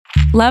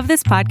Love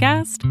this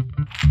podcast?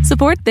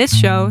 Support this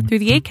show through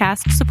the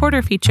Acast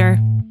supporter feature.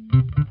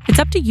 It's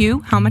up to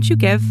you how much you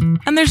give,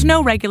 and there's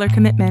no regular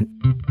commitment.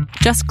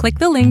 Just click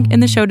the link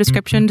in the show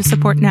description to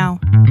support now.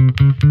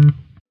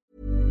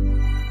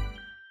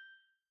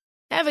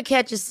 Ever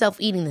catch yourself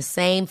eating the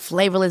same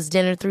flavorless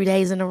dinner 3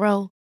 days in a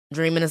row?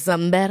 Dreaming of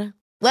something better?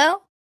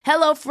 Well,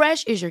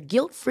 HelloFresh is your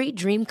guilt-free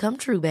dream come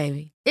true,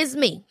 baby. It's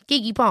me,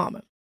 Keke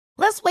Palmer.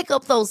 Let's wake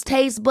up those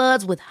taste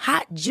buds with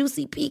hot,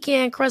 juicy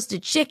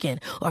pecan-crusted chicken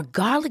or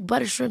garlic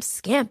butter shrimp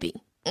scampi.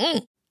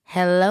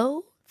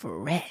 Hello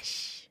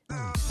Fresh.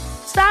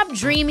 Stop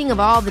dreaming of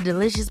all the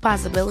delicious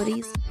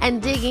possibilities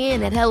and dig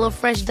in at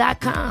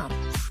HelloFresh.com.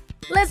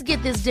 Let's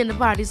get this dinner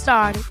party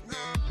started.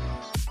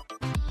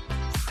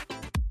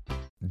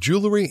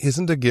 Jewelry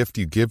isn't a gift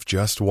you give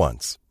just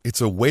once. It's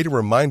a way to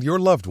remind your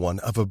loved one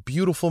of a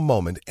beautiful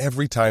moment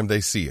every time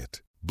they see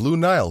it. Blue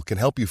Nile can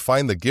help you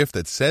find the gift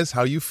that says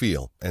how you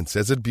feel and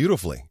says it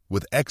beautifully,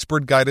 with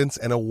expert guidance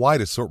and a wide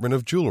assortment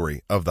of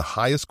jewelry of the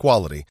highest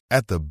quality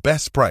at the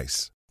best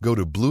price. Go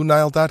to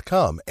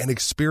BlueNile.com and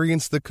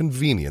experience the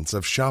convenience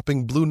of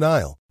shopping Blue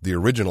Nile, the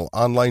original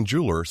online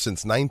jeweler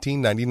since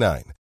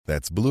 1999.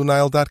 That's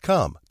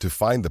BlueNile.com to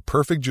find the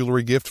perfect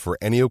jewelry gift for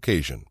any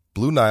occasion.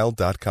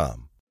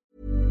 BlueNile.com.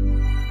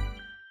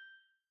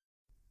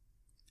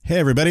 Hey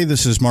everybody,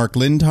 this is Mark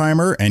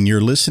Lindheimer, and you're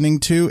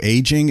listening to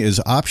Aging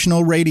is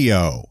Optional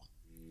Radio.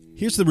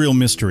 Here's the real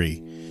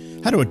mystery.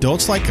 How do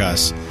adults like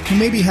us, who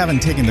maybe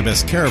haven't taken the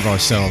best care of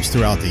ourselves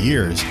throughout the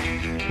years,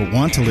 but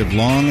want to live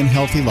long and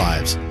healthy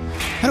lives,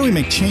 how do we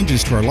make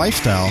changes to our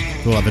lifestyle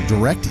that will have a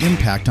direct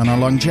impact on our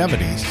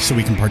longevity so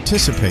we can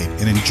participate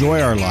and enjoy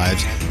our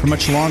lives for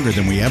much longer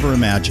than we ever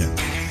imagined?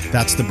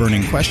 That's the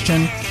burning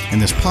question,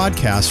 and this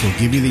podcast will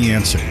give you the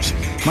answers.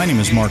 My name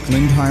is Mark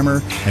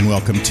Lindheimer, and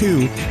welcome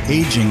to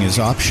Aging is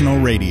Optional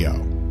Radio.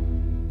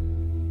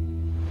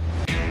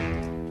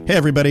 Hey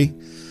everybody,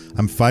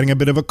 I'm fighting a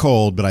bit of a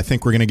cold, but I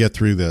think we're going to get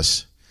through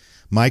this.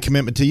 My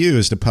commitment to you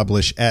is to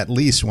publish at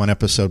least one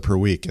episode per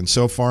week, and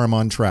so far I'm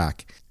on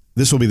track.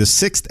 This will be the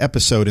 6th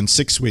episode in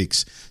 6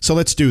 weeks, so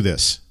let's do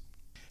this.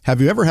 Have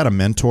you ever had a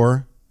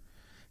mentor?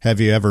 Have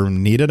you ever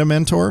needed a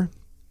mentor?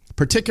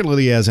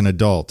 Particularly as an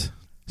adult.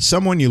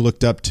 Someone you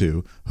looked up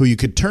to, who you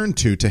could turn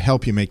to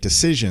help you make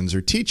decisions or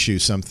teach you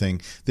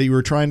something that you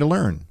were trying to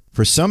learn.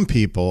 For some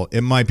people,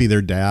 it might be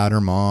their dad or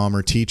mom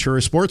or teacher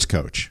or sports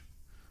coach.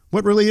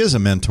 What really is a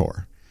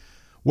mentor?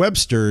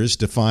 Webster's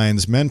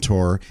defines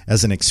mentor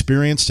as an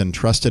experienced and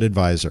trusted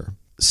advisor.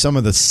 Some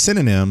of the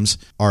synonyms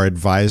are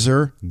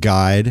advisor,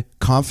 guide,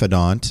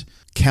 confidant,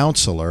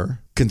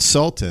 counselor,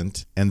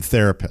 consultant, and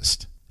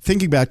therapist.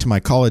 Thinking back to my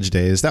college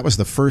days, that was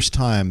the first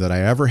time that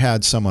I ever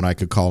had someone I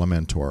could call a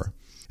mentor.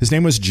 His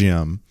name was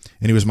Jim,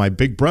 and he was my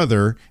big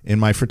brother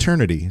in my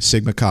fraternity,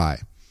 Sigma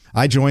Chi.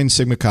 I joined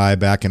Sigma Chi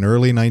back in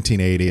early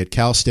 1980 at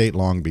Cal State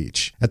Long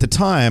Beach. At the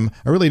time,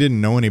 I really didn't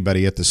know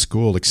anybody at the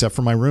school except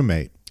for my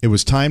roommate. It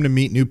was time to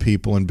meet new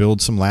people and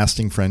build some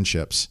lasting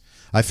friendships.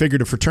 I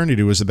figured a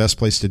fraternity was the best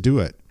place to do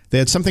it. They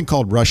had something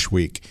called Rush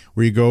Week,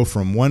 where you go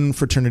from one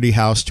fraternity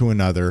house to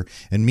another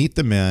and meet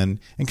the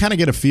men and kind of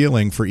get a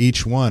feeling for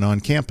each one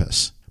on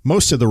campus.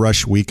 Most of the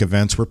Rush Week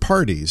events were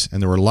parties,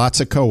 and there were lots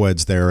of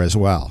co-eds there as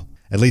well.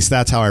 At least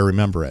that's how I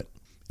remember it.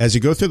 As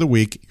you go through the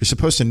week, you're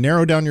supposed to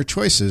narrow down your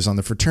choices on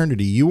the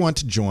fraternity you want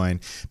to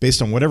join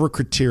based on whatever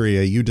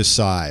criteria you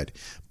decide,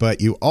 but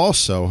you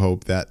also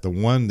hope that the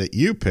one that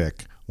you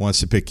pick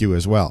wants to pick you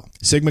as well.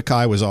 Sigma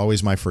Chi was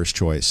always my first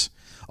choice.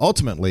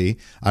 Ultimately,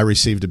 I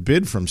received a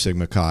bid from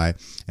Sigma Chi,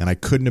 and I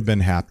couldn't have been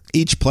happy.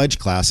 Each pledge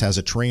class has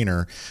a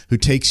trainer who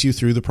takes you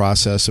through the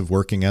process of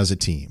working as a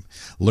team,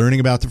 learning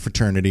about the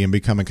fraternity, and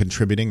becoming a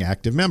contributing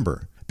active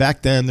member.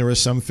 Back then, there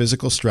was some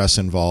physical stress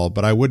involved,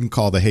 but I wouldn't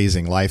call the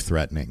hazing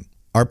life-threatening.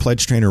 Our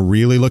pledge trainer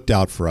really looked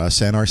out for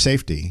us and our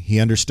safety. He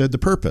understood the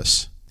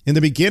purpose. In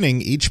the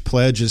beginning, each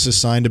pledge is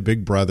assigned a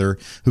big brother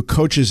who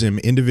coaches him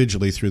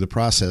individually through the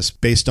process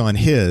based on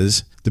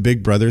the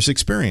big brother's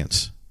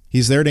experience.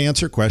 He's there to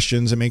answer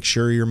questions and make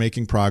sure you're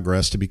making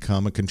progress to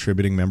become a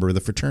contributing member of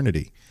the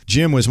fraternity.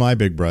 Jim was my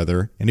big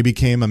brother, and he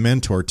became a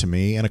mentor to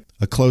me and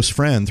a close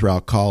friend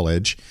throughout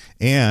college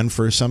and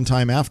for some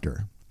time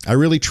after. I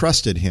really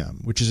trusted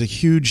him, which is a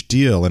huge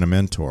deal in a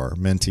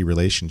mentor-mentee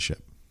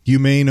relationship. You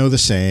may know the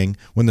saying,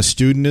 when the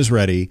student is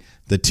ready,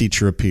 the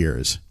teacher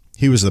appears.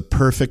 He was the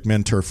perfect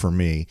mentor for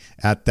me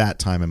at that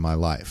time in my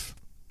life.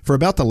 For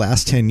about the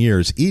last 10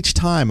 years, each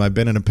time I've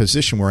been in a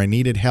position where I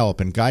needed help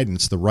and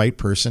guidance, the right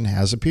person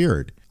has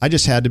appeared. I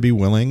just had to be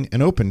willing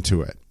and open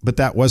to it. But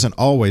that wasn't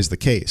always the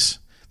case.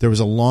 There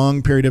was a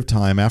long period of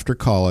time after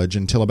college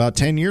until about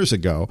 10 years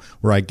ago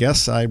where I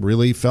guess I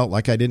really felt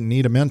like I didn't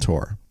need a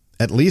mentor.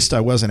 At least I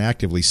wasn't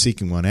actively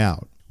seeking one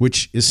out,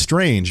 which is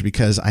strange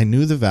because I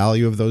knew the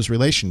value of those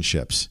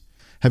relationships.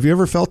 Have you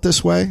ever felt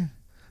this way?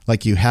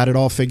 Like you had it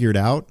all figured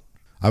out?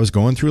 I was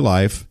going through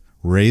life,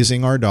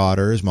 raising our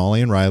daughters,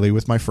 Molly and Riley,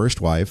 with my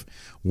first wife,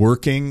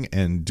 working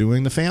and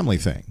doing the family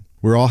thing.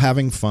 We're all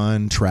having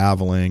fun,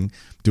 traveling,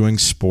 doing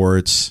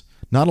sports,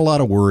 not a lot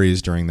of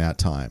worries during that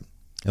time.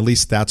 At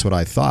least that's what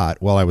I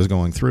thought while I was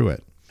going through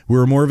it. We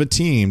were more of a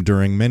team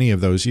during many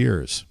of those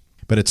years.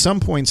 But at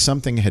some point,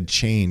 something had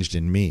changed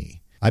in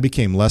me. I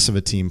became less of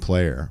a team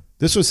player.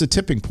 This was the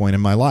tipping point in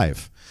my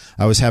life.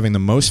 I was having the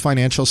most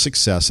financial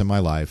success in my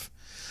life.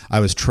 I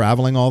was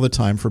traveling all the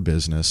time for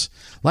business.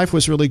 Life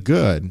was really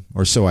good,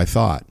 or so I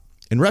thought.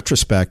 In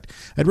retrospect,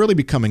 I'd really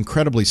become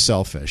incredibly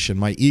selfish, and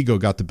my ego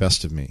got the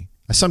best of me.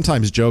 I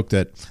sometimes joke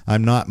that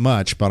I'm not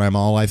much, but I'm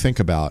all I think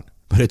about.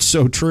 But it's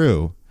so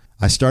true.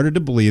 I started to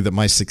believe that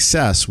my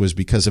success was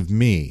because of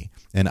me,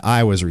 and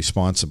I was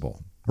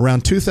responsible.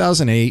 Around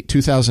 2008,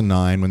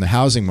 2009, when the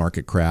housing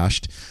market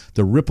crashed,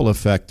 the ripple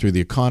effect through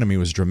the economy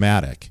was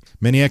dramatic.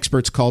 Many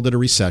experts called it a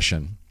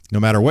recession.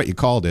 No matter what you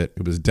called it,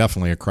 it was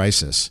definitely a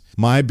crisis.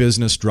 My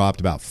business dropped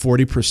about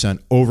 40%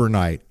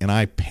 overnight, and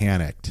I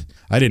panicked.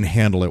 I didn't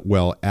handle it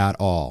well at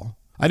all.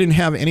 I didn't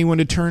have anyone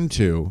to turn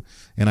to,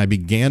 and I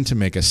began to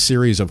make a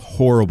series of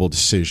horrible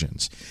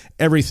decisions.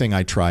 Everything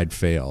I tried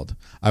failed.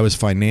 I was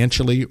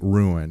financially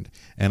ruined,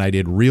 and I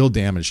did real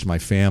damage to my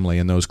family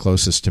and those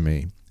closest to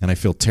me, and I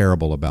feel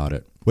terrible about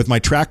it. With my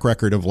track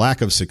record of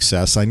lack of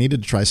success, I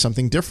needed to try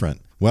something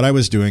different. What I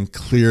was doing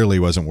clearly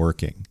wasn't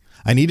working.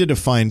 I needed to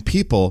find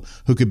people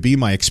who could be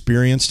my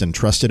experienced and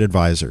trusted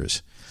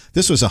advisors.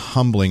 This was a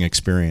humbling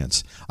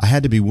experience. I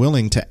had to be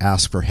willing to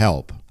ask for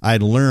help. I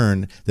had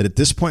learned that at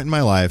this point in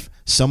my life,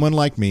 someone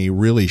like me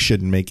really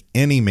shouldn't make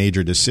any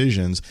major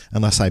decisions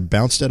unless I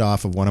bounced it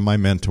off of one of my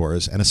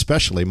mentors, and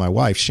especially my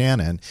wife,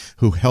 Shannon,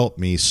 who helped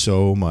me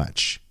so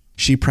much.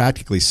 She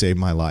practically saved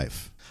my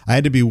life. I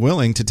had to be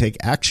willing to take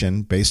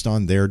action based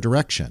on their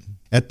direction.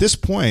 At this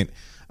point,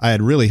 I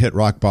had really hit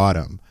rock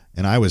bottom,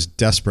 and I was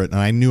desperate, and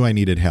I knew I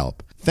needed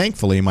help.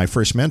 Thankfully, my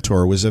first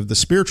mentor was of the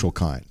spiritual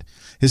kind.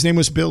 His name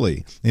was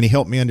Billy, and he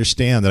helped me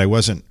understand that I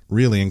wasn't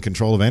really in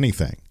control of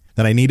anything,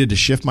 that I needed to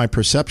shift my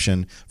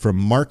perception from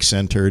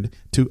Mark-centered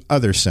to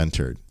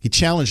other-centered. He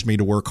challenged me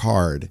to work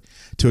hard,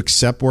 to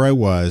accept where I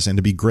was, and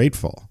to be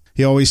grateful.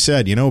 He always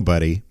said, "You know,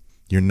 buddy,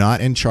 you're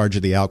not in charge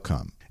of the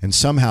outcome," and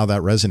somehow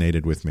that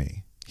resonated with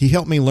me. He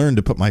helped me learn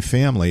to put my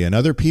family and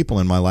other people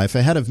in my life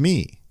ahead of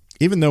me.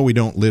 Even though we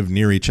don't live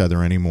near each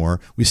other anymore,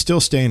 we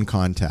still stay in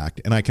contact,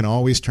 and I can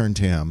always turn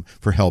to him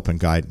for help and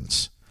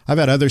guidance. I've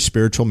had other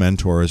spiritual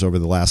mentors over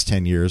the last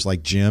 10 years,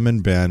 like Jim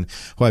and Ben,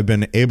 who I've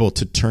been able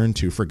to turn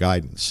to for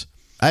guidance.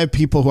 I have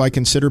people who I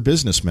consider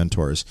business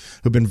mentors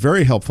who've been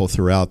very helpful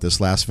throughout this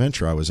last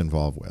venture I was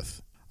involved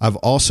with. I've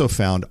also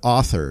found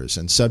authors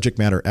and subject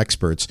matter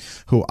experts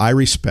who I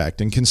respect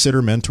and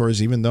consider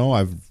mentors even though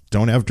I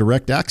don't have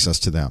direct access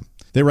to them.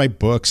 They write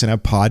books and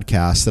have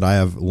podcasts that I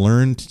have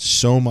learned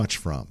so much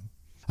from.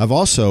 I've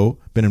also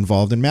been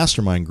involved in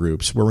mastermind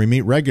groups where we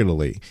meet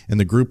regularly, and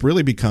the group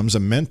really becomes a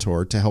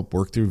mentor to help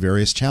work through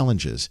various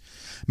challenges.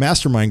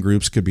 Mastermind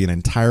groups could be an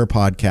entire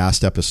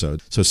podcast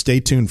episode, so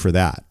stay tuned for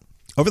that.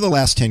 Over the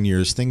last 10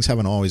 years, things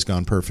haven't always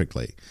gone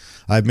perfectly.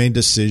 I've made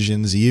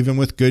decisions, even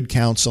with good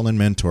counsel and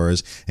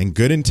mentors and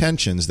good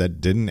intentions,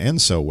 that didn't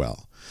end so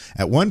well.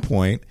 At one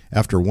point,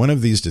 after one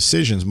of these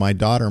decisions, my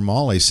daughter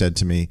Molly said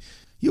to me,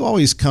 "You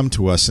always come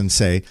to us and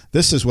say,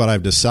 'This is what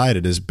I've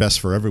decided is best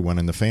for everyone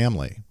in the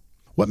family.'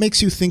 What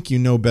makes you think you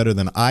know better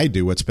than I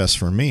do what's best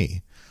for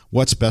me?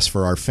 What's best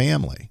for our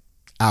family?"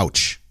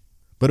 Ouch.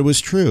 But it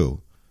was true.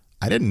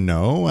 I didn't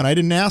know, and I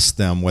didn't ask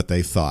them what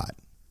they thought.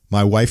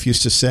 My wife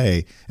used to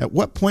say, "At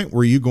what point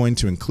were you going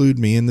to include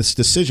me in this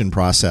decision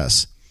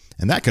process?"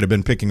 And that could have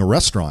been picking a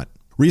restaurant.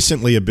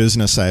 Recently, a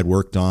business I had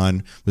worked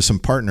on with some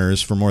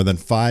partners for more than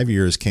 5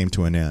 years came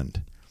to an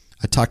end.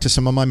 I talked to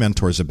some of my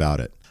mentors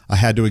about it. I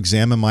had to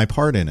examine my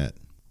part in it.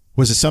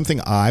 Was it something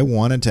I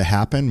wanted to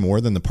happen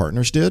more than the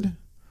partners did?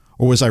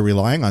 Or was I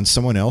relying on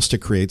someone else to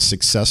create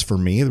success for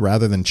me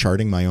rather than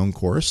charting my own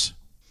course?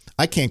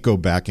 I can't go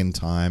back in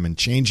time and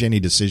change any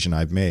decision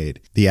I've made,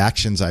 the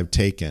actions I've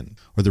taken,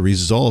 or the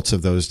results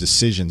of those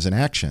decisions and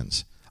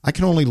actions. I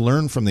can only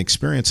learn from the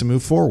experience and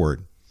move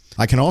forward.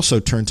 I can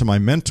also turn to my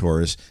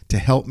mentors to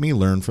help me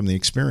learn from the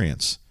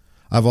experience.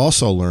 I've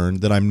also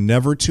learned that I'm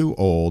never too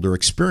old or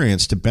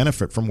experienced to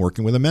benefit from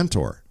working with a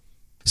mentor.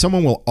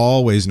 Someone will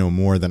always know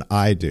more than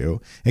I do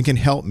and can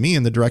help me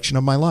in the direction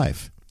of my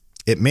life.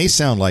 It may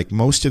sound like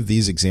most of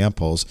these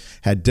examples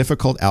had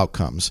difficult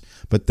outcomes,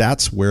 but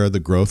that's where the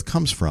growth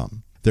comes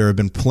from. There have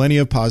been plenty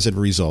of positive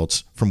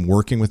results from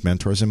working with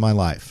mentors in my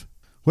life.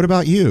 What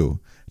about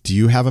you? Do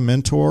you have a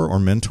mentor or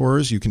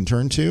mentors you can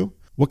turn to?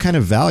 What kind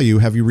of value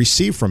have you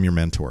received from your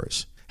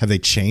mentors? Have they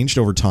changed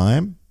over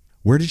time?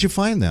 Where did you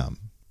find them?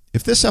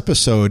 If this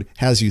episode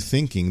has you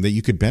thinking that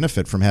you could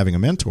benefit from having a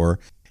mentor,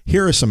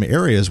 here are some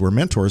areas where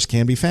mentors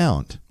can be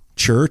found.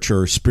 Church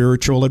or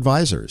spiritual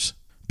advisors,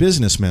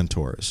 business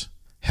mentors,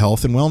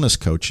 health and wellness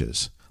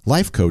coaches,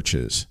 life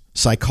coaches,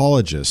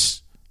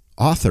 psychologists,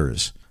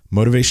 authors,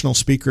 motivational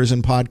speakers,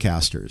 and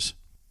podcasters.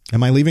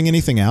 Am I leaving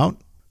anything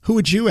out? Who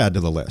would you add to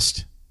the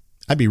list?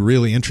 I'd be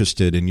really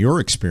interested in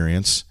your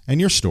experience and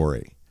your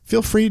story.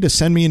 Feel free to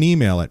send me an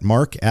email at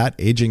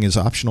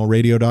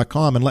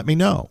mark@agingisoptionalradio.com and let me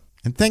know.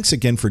 And thanks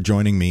again for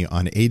joining me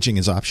on Aging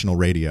is Optional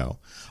Radio.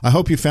 I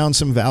hope you found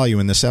some value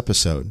in this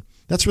episode.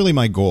 That's really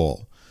my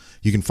goal.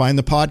 You can find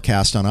the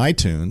podcast on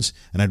iTunes,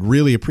 and I'd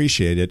really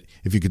appreciate it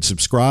if you could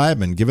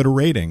subscribe and give it a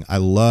rating. I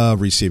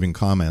love receiving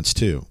comments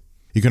too.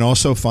 You can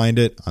also find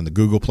it on the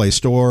Google Play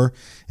Store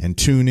and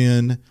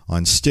TuneIn,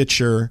 on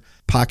Stitcher,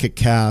 Pocket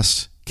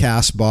Casts,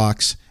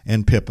 CastBox,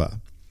 and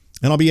Pippa.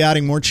 And I'll be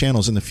adding more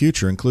channels in the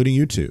future, including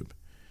YouTube.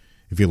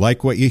 If you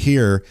like what you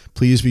hear,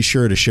 please be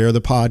sure to share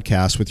the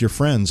podcast with your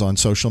friends on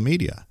social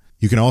media.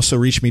 You can also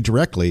reach me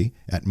directly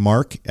at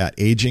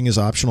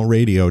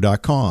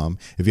mark@agingisoptionalradio.com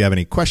if you have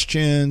any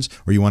questions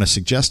or you want to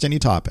suggest any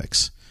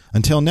topics.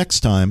 Until next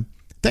time,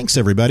 thanks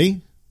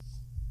everybody.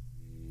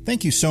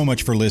 Thank you so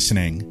much for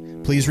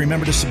listening. Please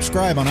remember to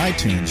subscribe on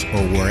iTunes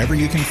or wherever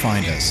you can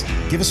find us.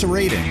 Give us a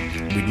rating.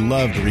 We'd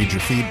love to read your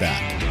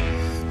feedback.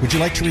 Would you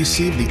like to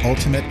receive the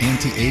ultimate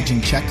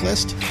anti-aging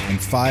checklist and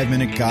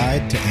 5-minute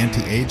guide to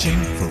anti-aging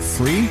for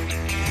free?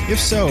 If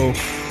so,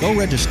 go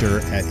register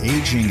at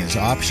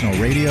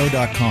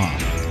agingisoptionalradio.com.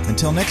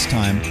 Until next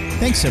time,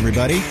 thanks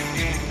everybody.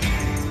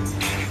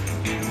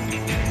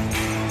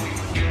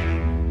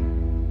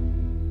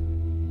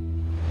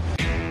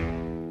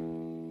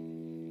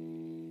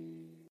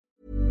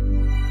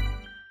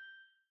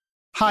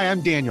 Hi,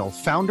 I'm Daniel,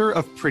 founder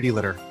of Pretty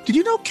Litter. Did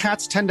you know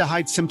cats tend to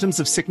hide symptoms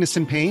of sickness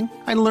and pain?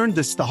 I learned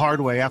this the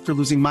hard way after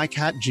losing my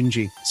cat,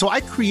 Gingy. So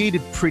I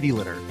created Pretty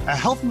Litter, a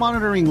health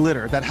monitoring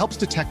litter that helps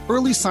detect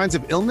early signs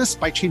of illness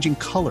by changing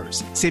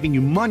colors, saving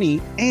you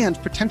money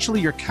and potentially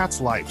your cat's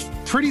life.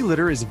 Pretty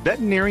Litter is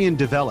veterinarian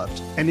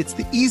developed, and it's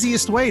the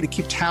easiest way to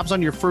keep tabs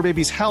on your fur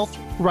baby's health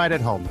right at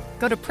home.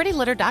 Go to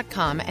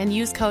prettylitter.com and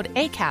use code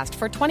ACAST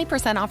for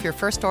 20% off your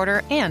first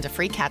order and a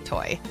free cat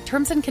toy.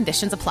 Terms and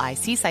conditions apply.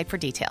 See site for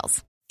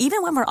details.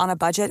 Even when we're on a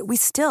budget, we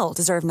still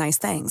deserve nice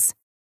things.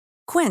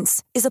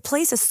 Quince is a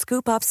place to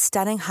scoop up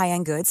stunning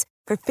high-end goods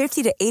for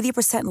 50 to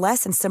 80%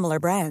 less than similar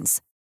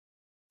brands.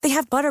 They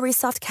have buttery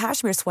soft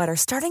cashmere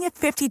sweaters starting at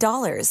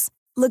 $50,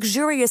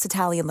 luxurious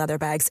Italian leather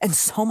bags, and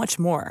so much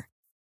more.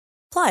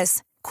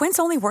 Plus, Quince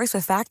only works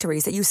with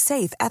factories that use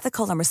safe,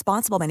 ethical, and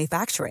responsible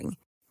manufacturing.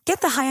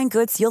 Get the high-end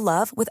goods you'll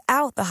love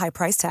without the high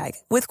price tag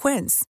with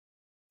Quince.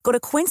 Go to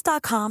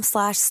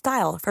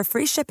quince.com/style for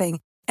free shipping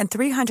and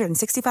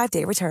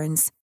 365-day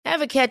returns.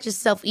 Ever catch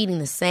yourself eating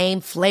the same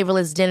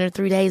flavorless dinner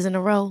 3 days in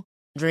a row?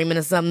 Dreaming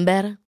of something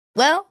better?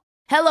 Well,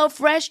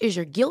 HelloFresh is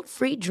your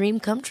guilt-free dream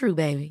come true,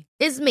 baby.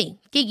 It's me,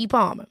 Keke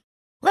Palmer.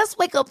 Let's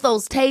wake up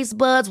those taste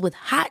buds with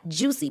hot,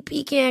 juicy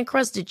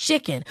pecan-crusted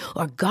chicken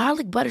or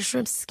garlic butter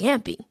shrimp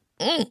scampi.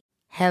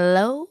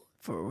 Hello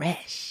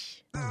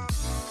Fresh.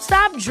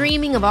 Stop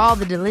dreaming of all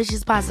the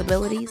delicious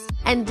possibilities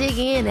and dig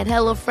in at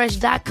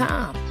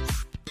HelloFresh.com.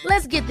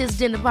 Let's get this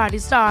dinner party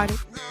started.